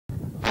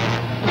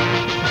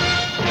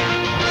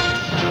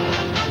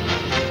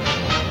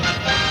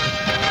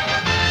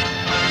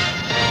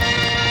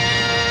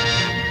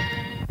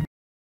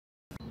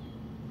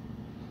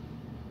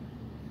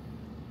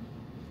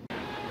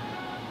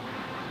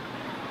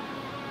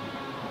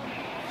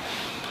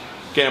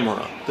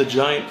Gamera, the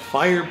giant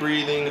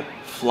fire-breathing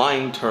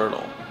flying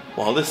turtle.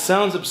 While this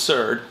sounds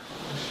absurd,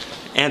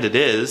 and it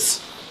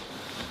is,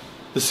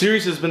 the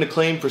series has been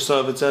acclaimed for some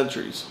of its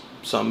entries,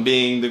 some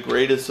being the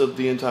greatest of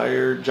the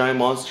entire giant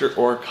monster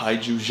or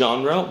kaiju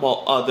genre,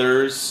 while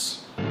others...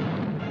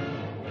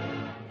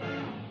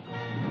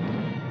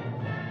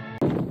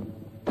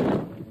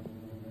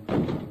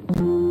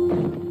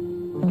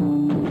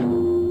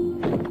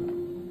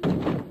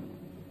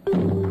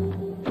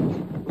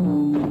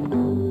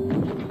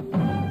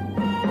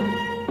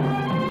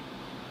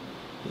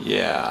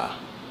 yeah.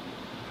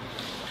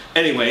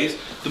 Anyways,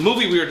 the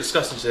movie we are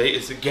discussing today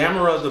is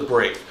Gamera the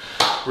Brave.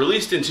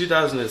 Released in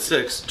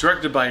 2006,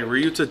 directed by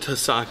Ryuta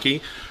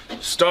Tasaki,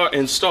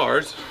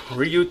 stars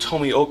Ryu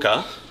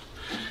Tomioka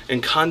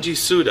and Kanji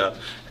Suda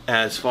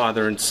as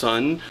father and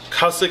son,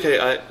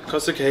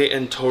 Kosuke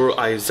and Toru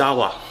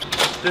Aizawa.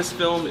 This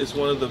film is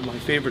one of my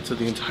favorites of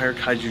the entire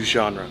kaiju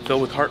genre,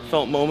 filled with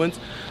heartfelt moments,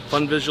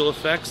 fun visual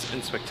effects,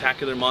 and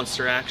spectacular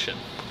monster action.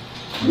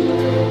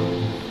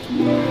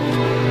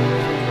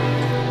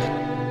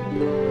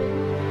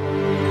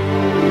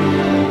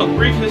 A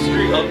brief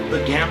history of the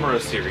Gamera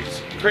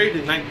series.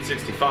 Created in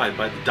 1965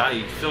 by the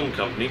Dai Film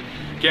Company,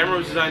 Gamera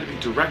was designed to be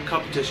direct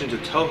competition to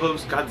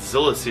Toho's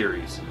Godzilla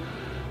series.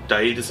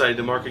 Dai decided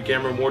to market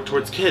Gamera more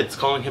towards kids,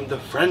 calling him the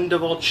friend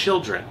of all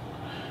children,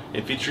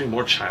 and featuring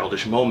more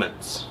childish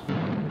moments.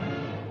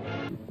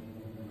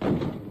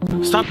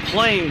 Stop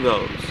playing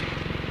those!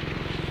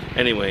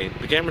 Anyway,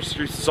 the Gamera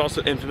series is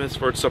also infamous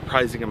for its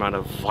surprising amount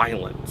of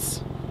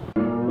violence.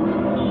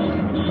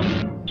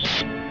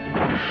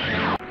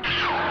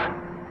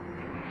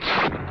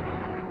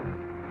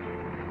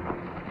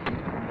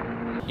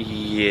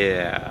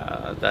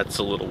 Yeah, that's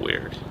a little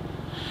weird.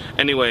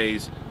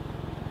 Anyways,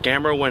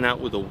 Gamera went out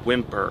with a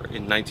whimper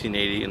in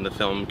 1980 in the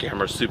film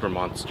Gamera Super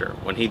Monster,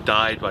 when he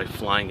died by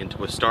flying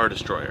into a Star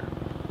Destroyer.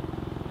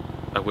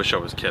 I wish I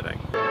was kidding.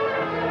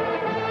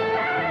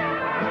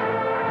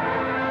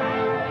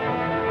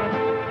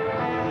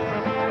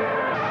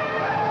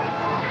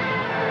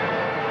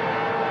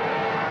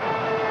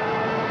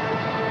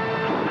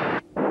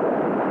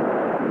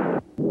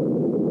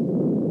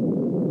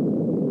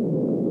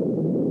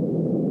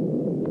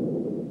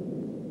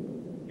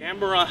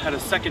 Gamera had a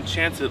second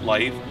chance at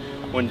life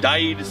when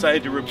Dai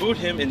decided to reboot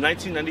him in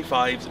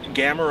 1995's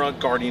Gamera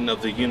Guardian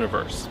of the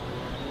Universe,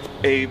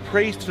 a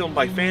praised film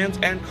by fans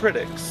and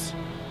critics,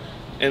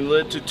 and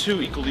led to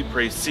two equally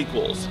praised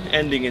sequels,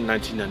 ending in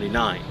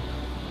 1999.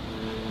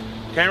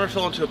 Gamera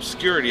fell into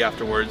obscurity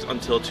afterwards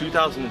until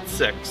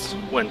 2006,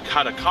 when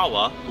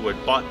Kadakawa, who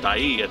had bought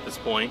Dai at this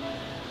point,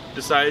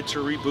 decided to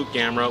reboot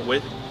Gamera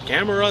with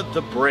Gamera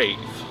the Brave.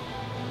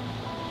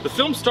 The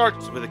film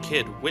starts with a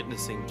kid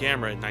witnessing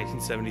Gamera in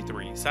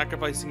 1973,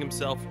 sacrificing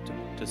himself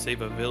to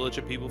save a village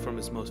of people from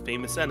his most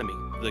famous enemy,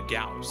 the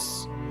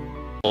Gauss.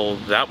 Well,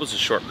 that was a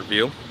short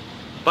review.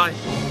 Bye!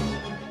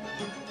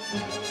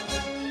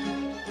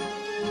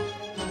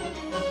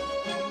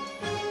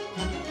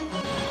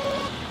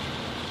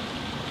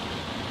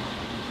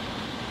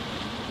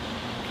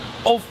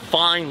 Oh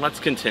fine,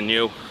 let's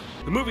continue.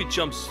 The movie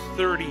jumps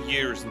 30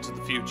 years into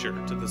the future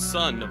to the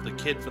son of the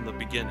kid from the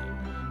beginning,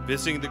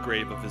 visiting the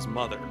grave of his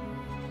mother.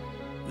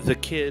 The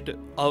kid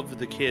of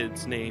the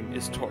kid's name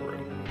is Toru.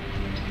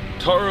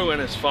 Toru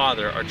and his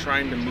father are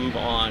trying to move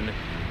on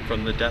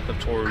from the death of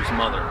Toru's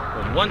mother,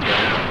 when one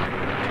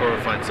day, Toru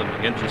finds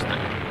something interesting.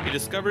 He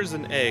discovers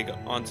an egg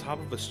on top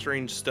of a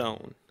strange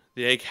stone.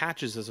 The egg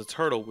hatches as a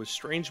turtle with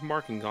strange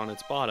markings on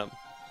its bottom.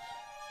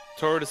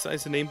 Toru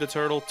decides to name the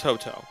turtle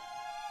Toto.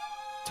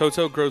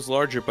 Toto grows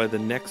larger by the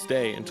next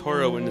day, and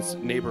Toru and his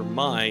neighbor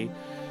Mai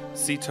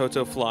see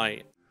Toto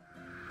fly.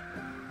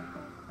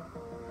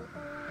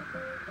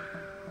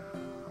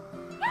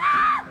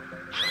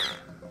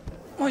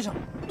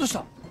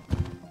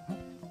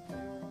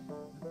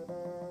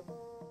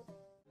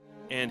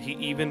 And he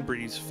even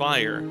breathes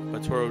fire,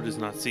 but Toru does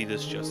not see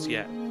this just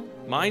yet.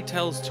 Mai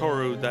tells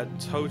Toru that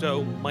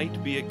Toto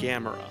might be a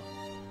Gamera.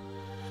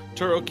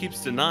 Toru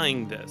keeps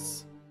denying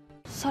this.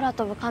 空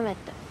飛ぶ亀っ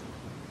て。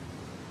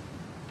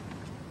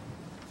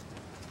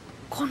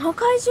この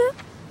怪獣？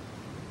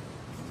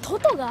ト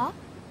トが？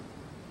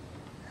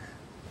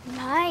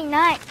ない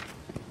ない。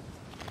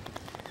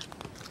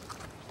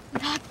だ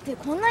って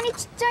こんなに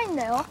ちっちゃいん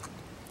だよ。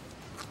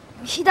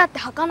火だって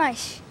吐かない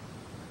し。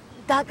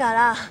だか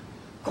ら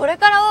これ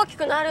から大き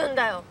くなるん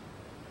だよ。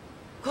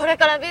これ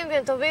からビュンビ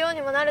ュン飛ぶよう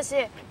にもなるし、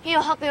火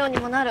を吐くように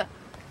もなる。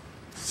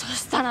そ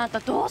したらあんた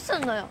どうす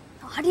んのよ。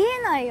あり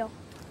えないよ。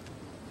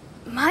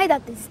前だ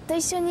ってずっと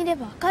一緒にいれ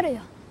ばわかる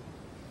よ。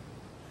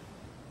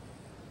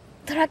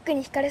トラック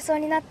にひかれそう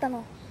になった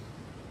の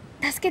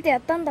助けてや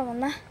ったんだもん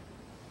な。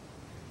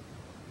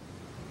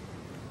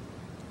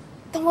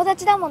友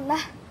達だもんな。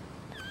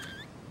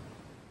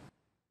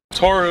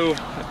Toru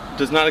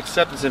does not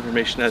accept this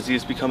information as he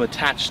has become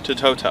attached to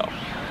Toto.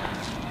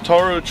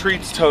 Toru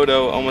treats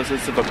Toto almost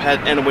as if a pet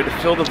and a way to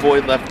fill the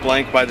void left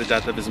blank by the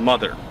death of his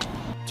mother.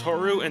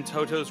 Toru and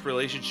Toto's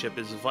relationship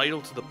is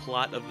vital to the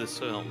plot of this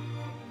film.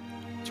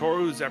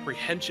 Toru's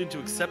apprehension to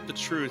accept the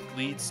truth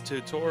leads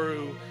to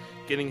Toru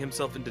getting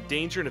himself into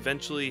danger and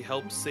eventually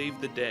helps save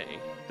the day.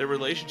 Their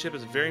relationship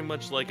is very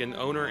much like an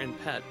owner and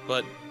pet,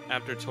 but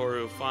after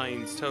Toru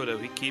finds Toto,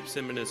 he keeps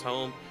him in his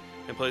home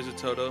and plays with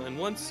Toto, and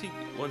once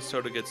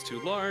Toto gets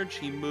too large,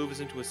 he moves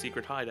into a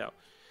secret hideout.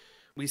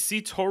 We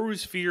see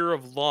Toru's fear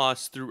of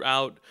loss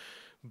throughout,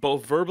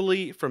 both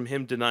verbally from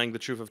him denying the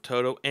truth of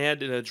Toto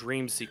and in a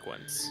dream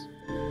sequence.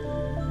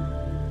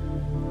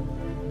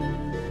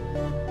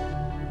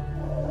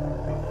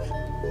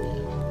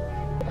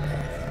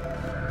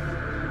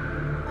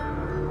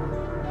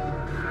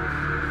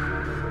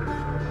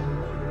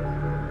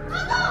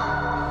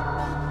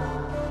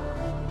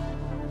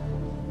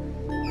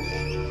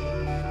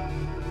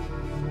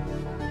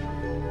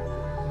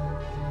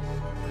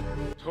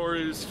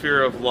 Toru's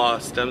fear of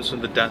loss stems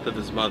from the death of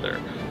his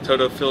mother.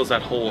 Toto fills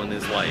that hole in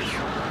his life.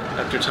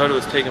 After Toto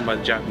is taken by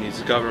the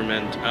Japanese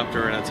government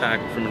after an attack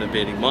from an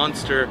invading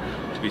monster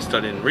to be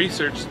studied and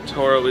researched,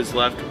 Toru is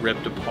left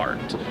ripped apart.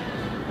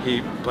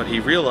 But he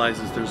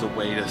realizes there's a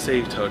way to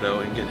save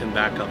Toto and get him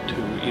back up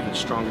to even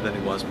stronger than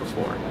he was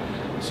before.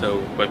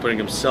 So by putting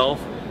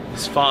himself,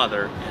 his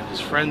father, and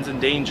his friends in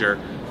danger,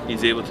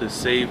 he's able to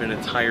save an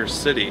entire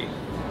city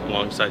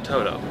alongside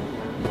Toto.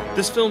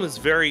 This film is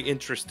very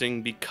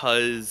interesting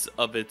because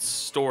of its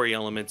story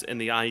elements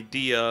and the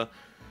idea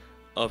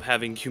of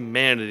having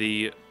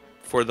humanity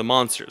for the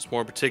monsters,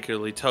 more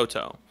particularly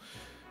Toto.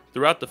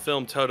 Throughout the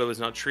film, Toto is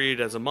not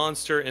treated as a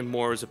monster and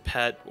more as a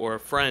pet or a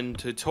friend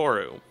to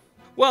Toru.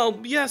 Well,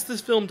 yes,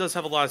 this film does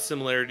have a lot of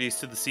similarities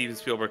to the Steven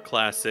Spielberg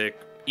classic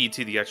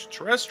E.T. the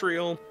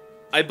Extraterrestrial.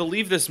 I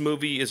believe this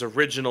movie is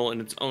original in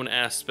its own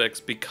aspects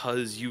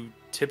because you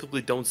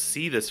typically don't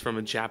see this from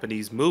a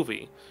Japanese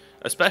movie,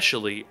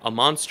 especially a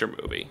monster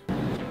movie.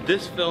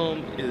 This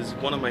film is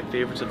one of my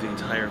favorites of the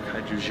entire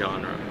kaiju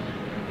genre.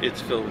 It's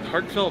filled with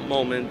heartfelt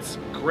moments,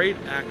 great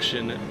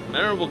action,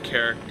 memorable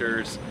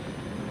characters,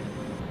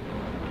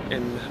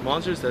 and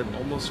monsters that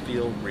almost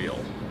feel real.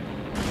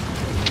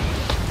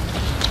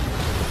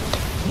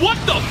 What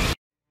the f?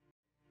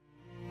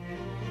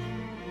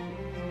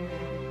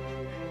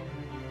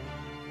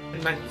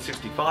 In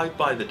 1965,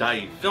 by the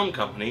Dai Film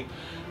Company,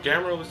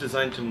 Gamera was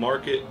designed to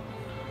market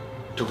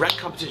direct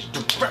competition.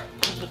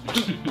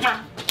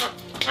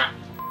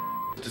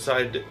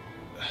 Decided.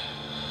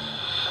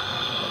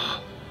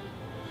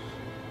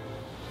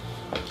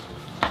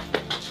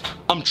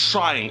 I'm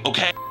trying,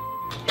 okay?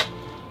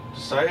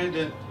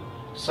 Decided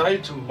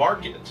to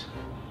market.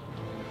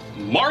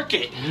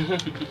 Market.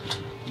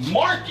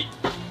 Market.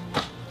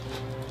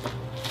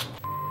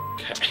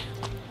 Okay.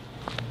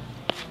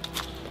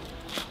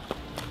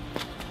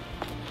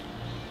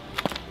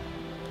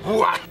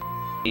 What?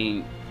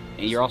 And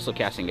you're also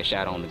casting a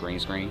shadow on the green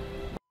screen.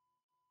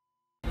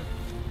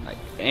 Like,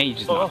 and you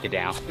just knocked it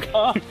down.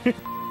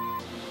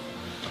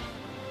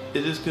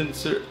 It is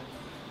considered.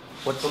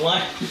 What's the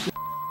line?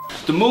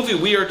 The movie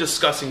we are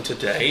discussing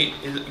today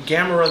is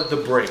Gamera the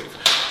Brave.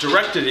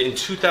 Directed in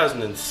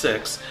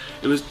 2006.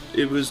 It was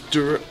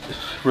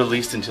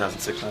released in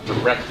 2006, not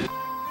directed.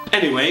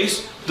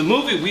 Anyways, the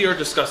movie we are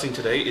discussing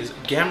today is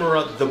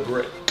Gamera the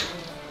Brave.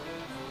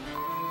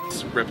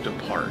 It's ripped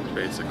apart,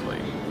 basically.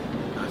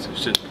 I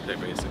shouldn't say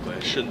basically. I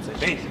shouldn't say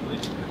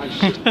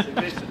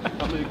basically.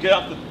 I'm gonna get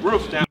off the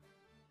roof now.